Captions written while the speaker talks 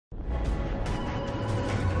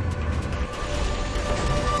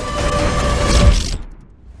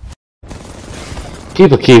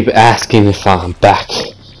People keep asking if I'm back,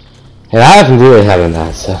 and I haven't really had an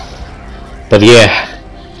answer. But yeah,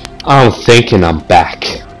 I'm thinking I'm back.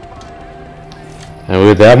 And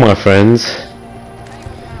with that, my friends,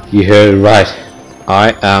 you heard it right.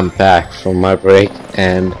 I am back from my break,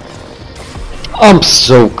 and I'm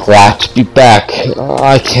so glad to be back.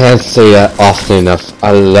 I can't say that often enough. I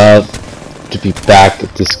love to be back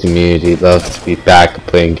at this community. Love to be back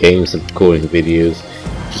playing games and recording videos.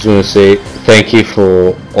 Just want to say thank you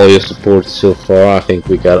for all your support so far. I think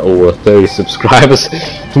we got over 30 subscribers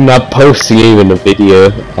from not posting even a video.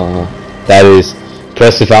 That is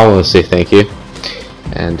impressive. I want to say thank you.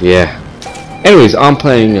 And yeah. Anyways, I'm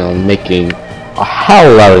planning on making a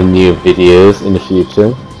hell lot of new videos in the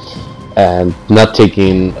future, and not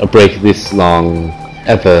taking a break this long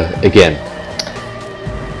ever again.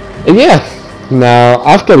 And yeah, now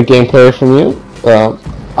I've got a gameplay from you.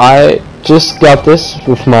 I just got this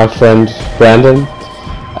with my friend Brandon.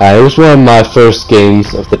 It was one of my first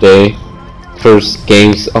games of the day, first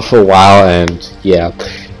games of a while, and yeah,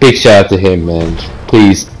 big shout out to him. And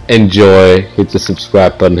please enjoy, hit the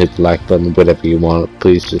subscribe button, hit the like button, whatever you want.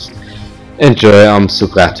 Please just enjoy. I'm so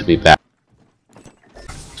glad to be back.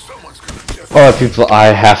 Alright people,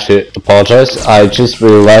 I have to apologize. I just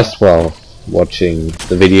realized while watching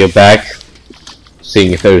the video back,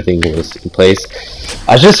 seeing if everything was in place,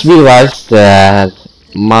 I just realized that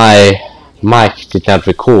my mic did not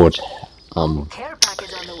record.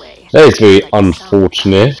 That is very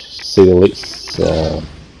unfortunate, to say the least.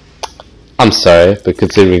 I'm sorry, but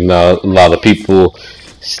considering a lot of people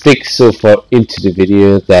stick so far into the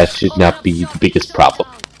video, that should not be the biggest problem.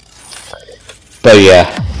 But yeah,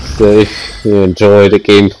 so if you enjoy the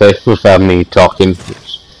gameplay without me talking,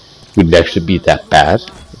 which wouldn't actually be that bad,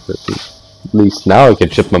 at least now I can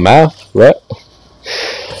shut my mouth, right?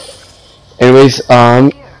 Anyways,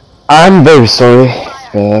 I'm very sorry.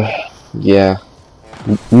 Yeah,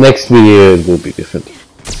 next video will be different.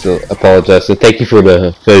 So apologize, and thank you for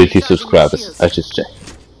the 32 subscribers. I just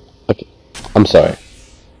checked. Okay, I'm sorry.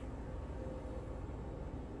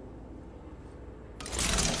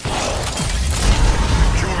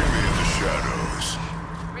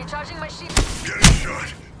 Recharging my shield. Get a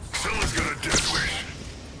shot. Someone's got a death wish.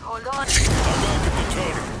 Hold on. I'm back at the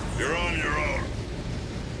totem. You're on your own.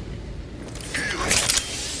 Healing.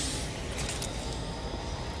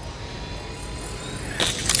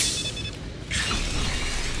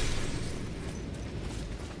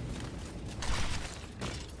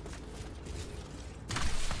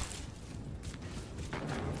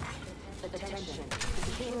 Attention.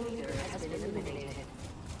 The kill leader has been eliminated.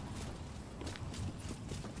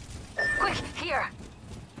 Quick, here!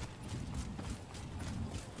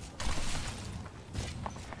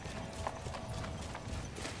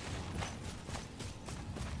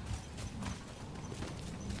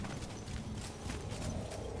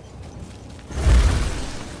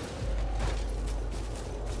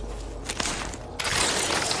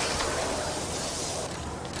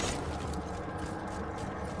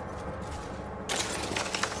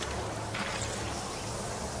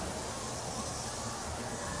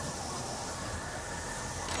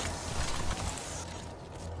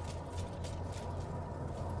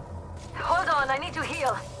 Hold on, I need to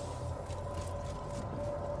heal.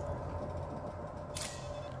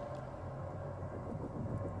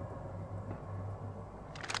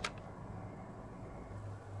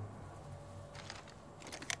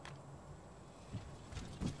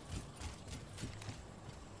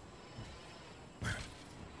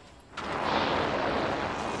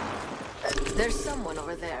 There's someone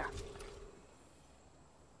over there.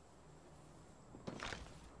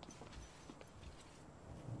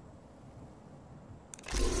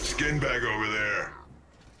 Skin bag over there.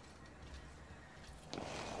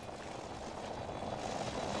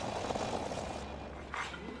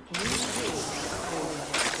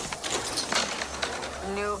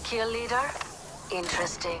 New kill leader?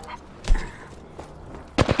 Interesting.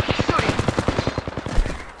 Shooting.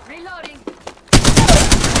 Reloading.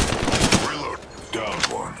 Reload. Down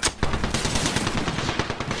one.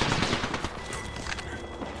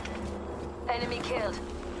 Enemy killed.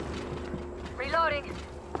 Reloading.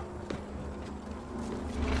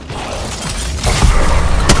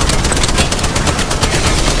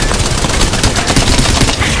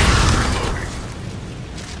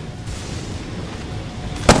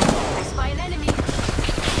 I spy an enemy.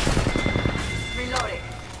 Reloading.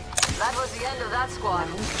 That was the end of that squad.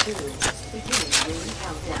 Beginning ring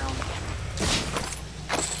countdown.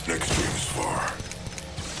 Next ring's far.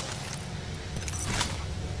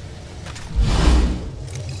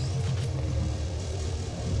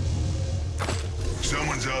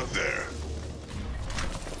 Someone's out there.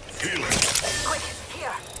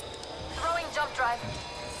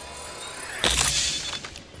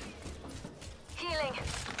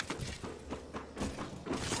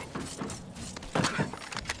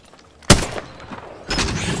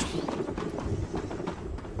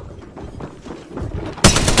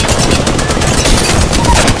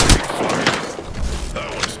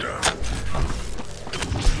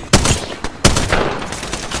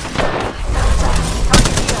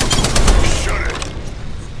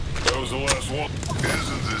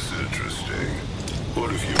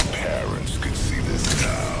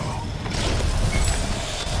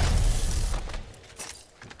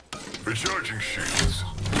 Recharging shields.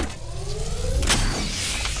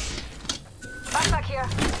 Backpack here.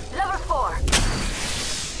 Level 4.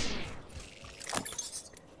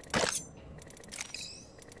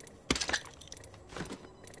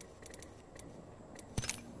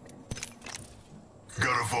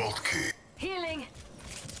 Got a vault key. Healing.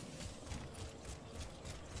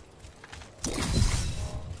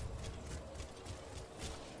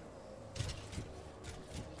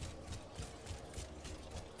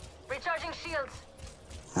 Recharging shields.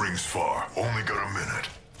 Rings far. Only got a minute.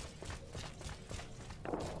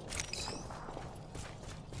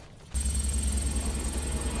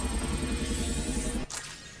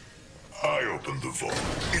 I opened the vault.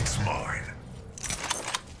 It's mine.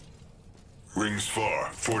 Rings far.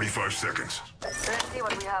 45 seconds. Let's see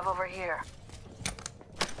what we have over here.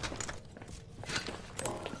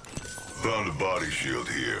 Found a body shield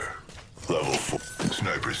here. Level 4.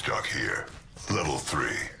 Sniper stock here. Level 3.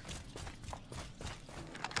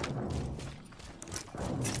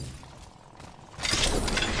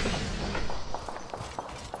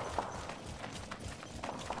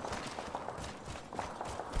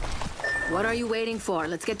 What are you waiting for?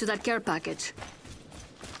 Let's get to that care package.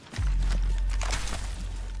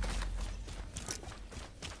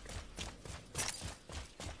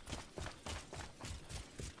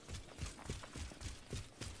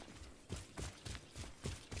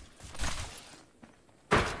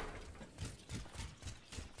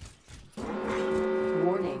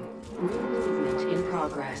 Warning. Movement in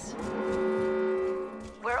progress.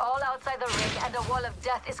 We're all outside the ring and a wall of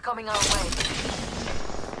death is coming our way.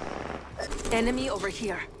 Enemy over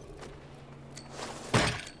here.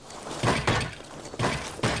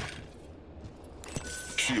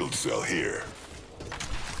 Shield cell here.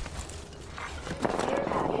 Care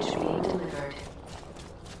package being delivered.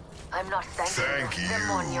 I'm not thanking Thank you,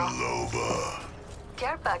 Demonio. Loba.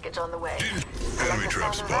 Care package on the way. Enemy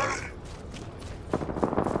trap spotted.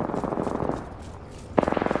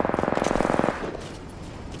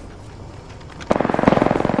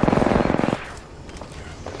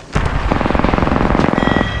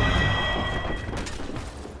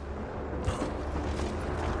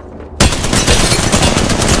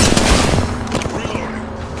 Reloading.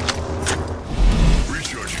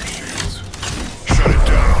 Recharging shields. Shut it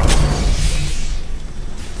down.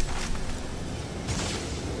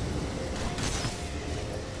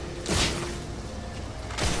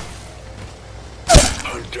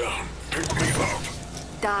 I'm down. Pick me up.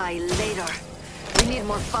 Die later. We need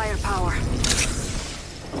more firepower.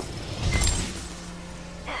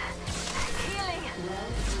 Healing.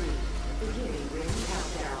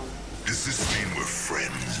 Does this mean we're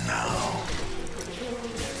friends now?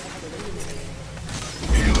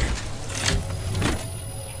 Healing.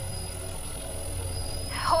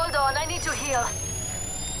 Hold on, I need to heal.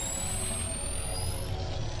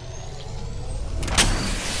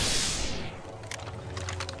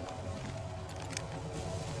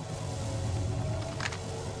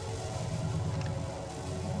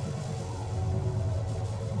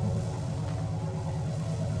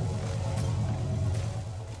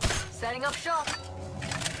 Setting up shop.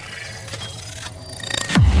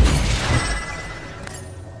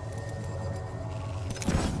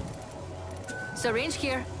 Syringe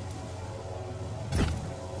here.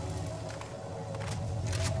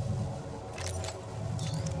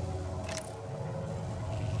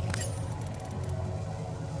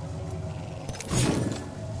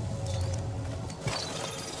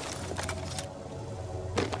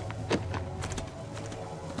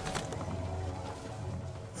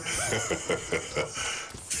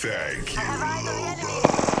 Thank you, Loba.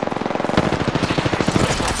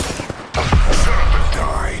 Shut up and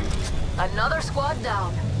die. Another squad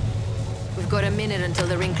down. We've got a minute until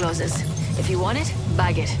the ring closes. If you want it,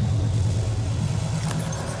 bag it.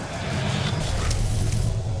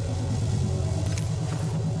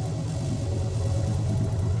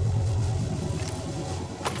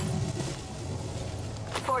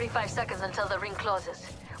 "45 seconds until the ring closes.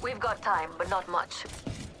 We've got time, but not much.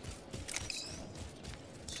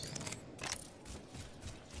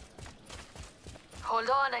 Hold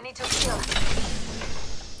on, I need to heal.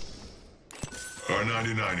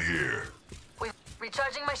 R99 here. We're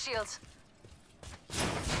recharging my shields.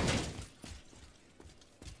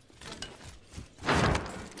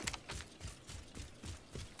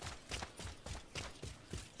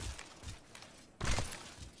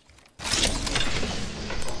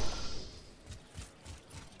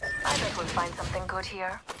 I bet we'll find something good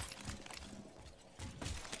here.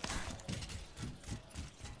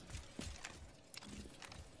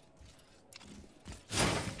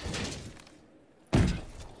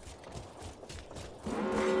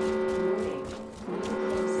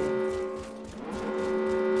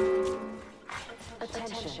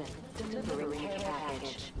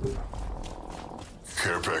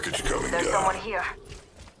 package coming There's down. someone here.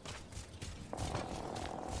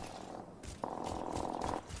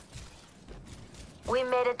 We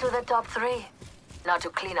made it to the top 3. Now to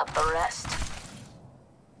clean up the rest.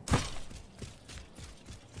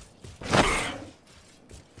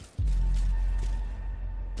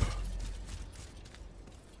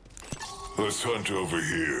 Let's hunt over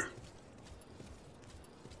here.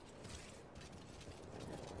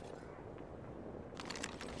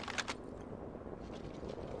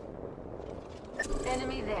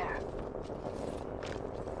 Enemy there.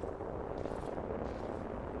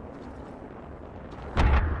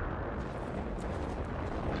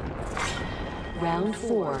 Round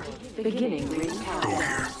 4. Beginning ring Go countdown.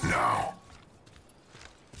 here, now.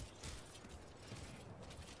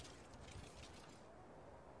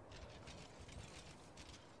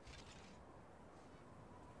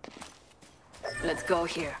 Let's go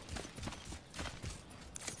here.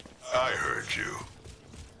 I heard you.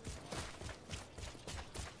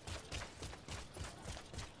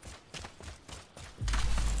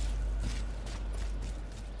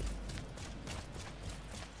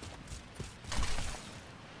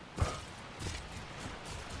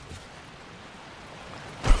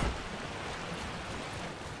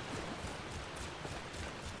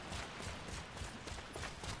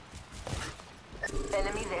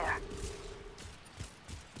 Enemy there.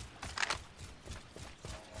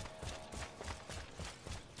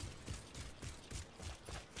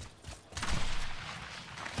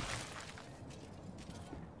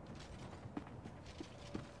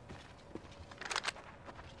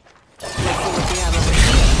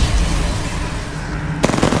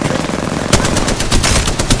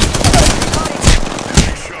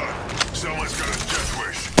 Shot. Someone's got a death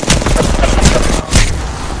wish.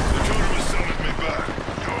 The totem has summoned me back.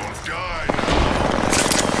 Don't die.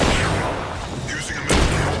 Using a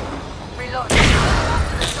medkit. Reload.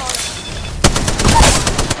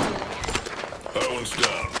 That one's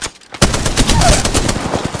down.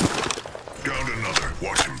 Downed another.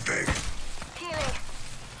 Watch him beg. Healing.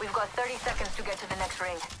 We've got 30 seconds to get to the next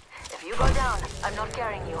ring. If you go down, I'm not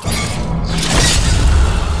carrying you.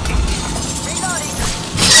 Reloading.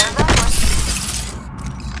 There's that one.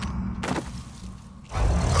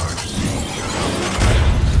 I've seen you.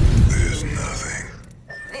 There's nothing.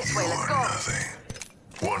 This way, let's You're go.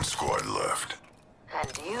 nothing. One squad left.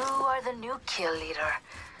 And you are the new kill leader.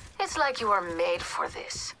 It's like you were made for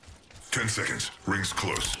this. 10 seconds. Ring's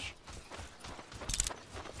close.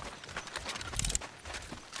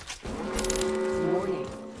 Warning.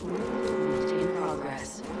 Movement in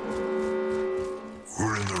progress.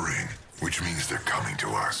 We're in the ring, which means they're coming to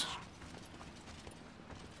us.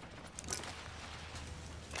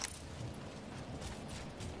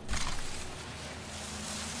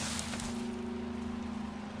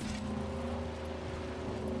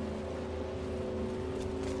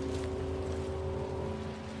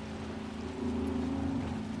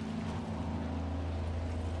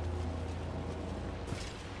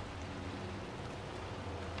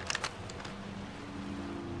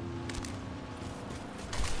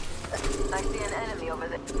 I see an enemy over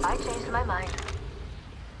there. I changed my mind.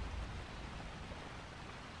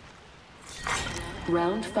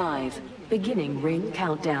 Round 5. Beginning ring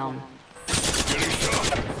countdown. Getting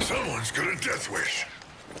shot. Someone's got a death wish.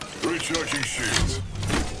 Recharging shields.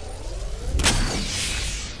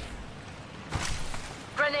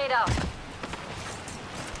 Grenade out.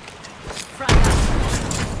 Frag out.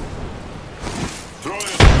 Throwing a...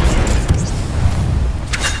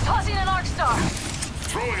 Tossing an arc star.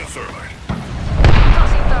 Throwing a thermite.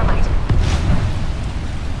 Tossing thermite.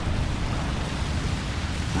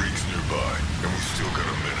 Ring's nearby, and we still got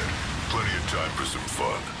a minute. Plenty of time for some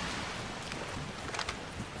fun.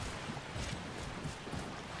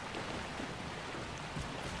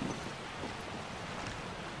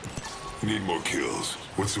 Need more kills.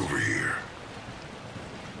 What's over here?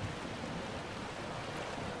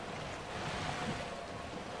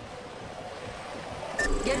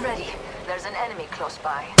 Get ready. There's an enemy close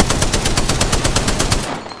by.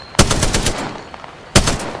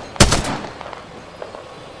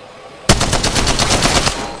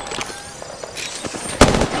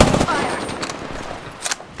 Fire!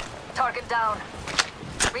 Target down.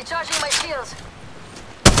 Recharging my shields.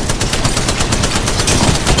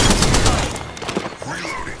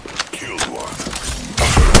 Reloading. Killed one.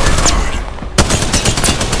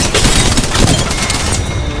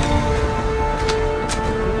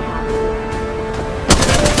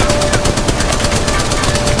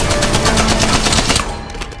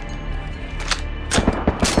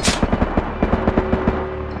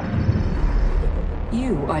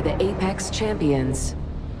 You are the Apex champions.